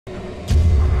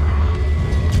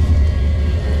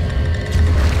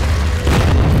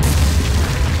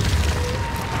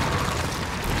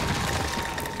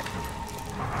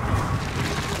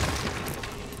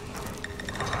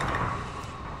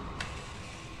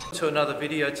To another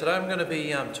video. Today I'm going to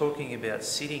be talking about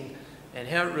sitting and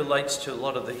how it relates to a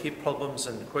lot of the hip problems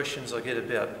and questions I get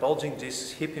about bulging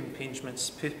discs, hip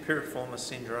impingements, Piriformis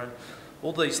Syndrome.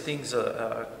 All these things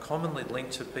are commonly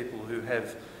linked to people who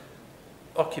have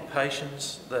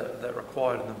occupations that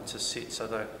require them to sit,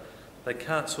 so they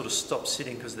can't sort of stop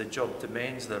sitting because their job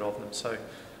demands that of them. So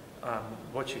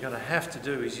what you're going to have to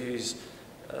do is use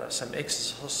some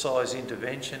exercise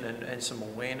intervention and some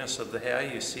awareness of how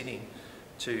you're sitting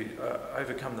to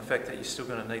overcome the fact that you're still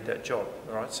going to need that job.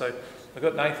 All right, so I've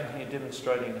got Nathan here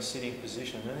demonstrating a sitting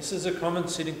position, and this is a common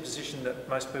sitting position that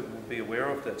most people will be aware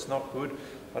of. That's not good.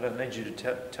 I don't need you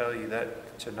to tell you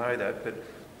that, to know that, but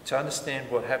to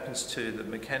understand what happens to the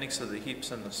mechanics of the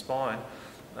hips and the spine,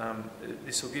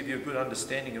 this will give you a good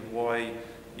understanding of why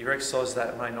your exercise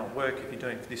that may not work if you're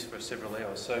doing this for several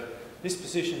hours. So this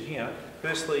position here,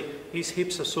 firstly, his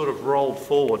hips are sort of rolled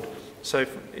forward. So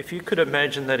if you could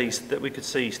imagine that we could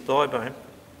see his thigh bone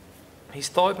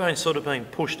sort of being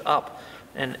pushed up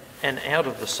and out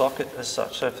of the socket as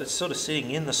such. So if it's sort of sitting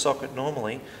in the socket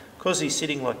normally, because he's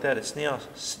sitting like that, it's now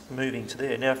moving to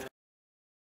there. Now,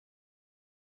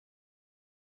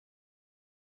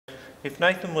 if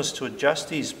Nathan was to adjust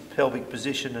his pelvic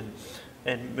position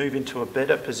and move into a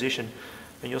better position,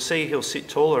 and you'll see he'll sit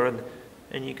taller,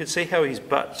 and you can see how his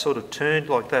butt sort of turned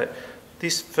like that.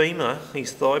 This femur,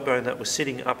 his thigh bone that was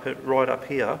sitting right up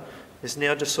here, is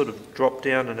now just sort of dropped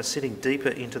down and is sitting deeper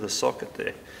into the socket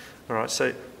there. All right,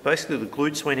 so basically the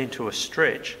glutes went into a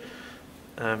stretch,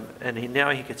 and now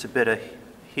he gets a better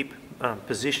hip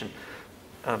position.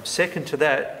 Second to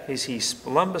that is his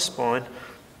lumbar spine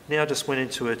now just went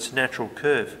into its natural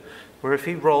curve, where if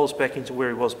he rolls back into where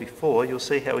he was before, you'll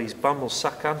see how his bum will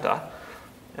suck under,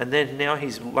 and then now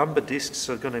his lumbar discs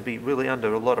are going to be really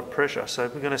under a lot of pressure. So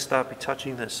we're going to start by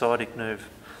touching the sciatic nerve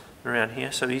around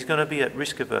here. So he's going to be at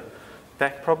risk of a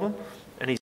back problem, and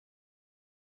he's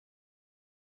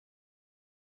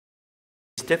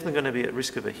definitely going to be at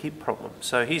risk of a hip problem.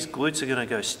 So his glutes are going to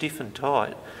go stiff and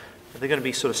tight. They're going to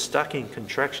be sort of stuck in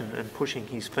contraction and pushing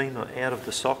his femur out of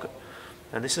the socket.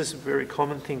 And this is a very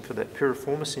common thing for that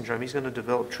Piriformis syndrome. He's going to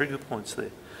develop trigger points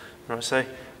there. Right, so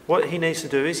what he needs to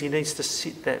do is he needs to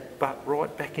sit that butt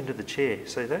right back into the chair.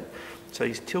 See that? So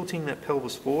he's tilting that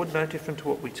pelvis forward, no different to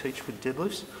what we teach with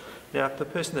deadlifts. Now, if the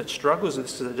person that struggles with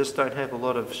this, they just don't have a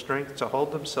lot of strength to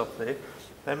hold themselves there,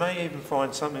 they may even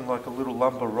find something like a little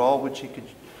lumbar roll, which you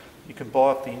can buy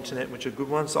off the internet, which are good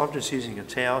ones. I'm just using a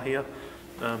towel here.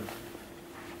 And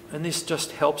this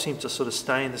just helps him to sort of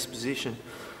stay in this position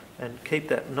and keep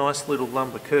that nice little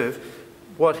lumbar curve.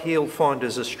 What he'll find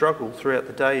as a struggle throughout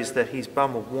the day is that his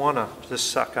bum will want to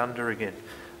just suck under again.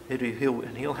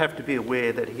 He'll have to be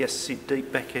aware that he has to sit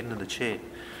deep back into the chair,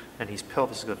 and his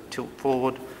pelvis has got to tilt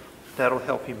forward. That'll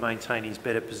help him maintain his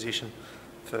better position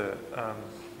for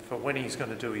when he's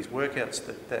going to do his workouts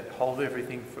that hold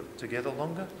everything together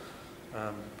longer.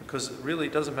 Because it really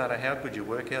doesn't matter how good your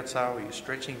workouts are, or your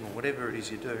stretching, or whatever it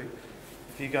is you do.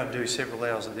 If you go and do several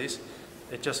hours of this,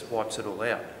 it just wipes it all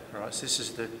out. Right? So this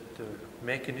is the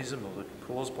mechanism or the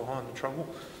cause behind the trouble.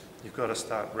 You've got to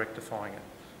start rectifying it.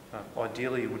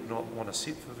 Ideally, you would not want to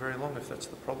sit for very long if that's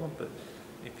the problem, but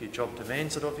if your job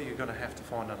demands it of you, you're going to have to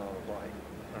find another way.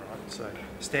 All right? So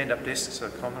stand-up desks are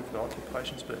common for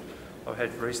occupations, but I've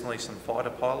had recently some fighter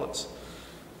pilots.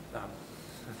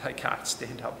 They can't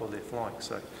stand up while they're flying,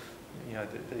 so you know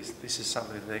this is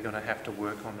something that they're going to have to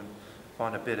work on and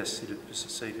find a better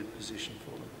seated position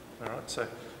for them. All right, so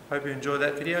hope you enjoy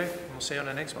that video, and we'll see you on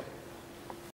the next one.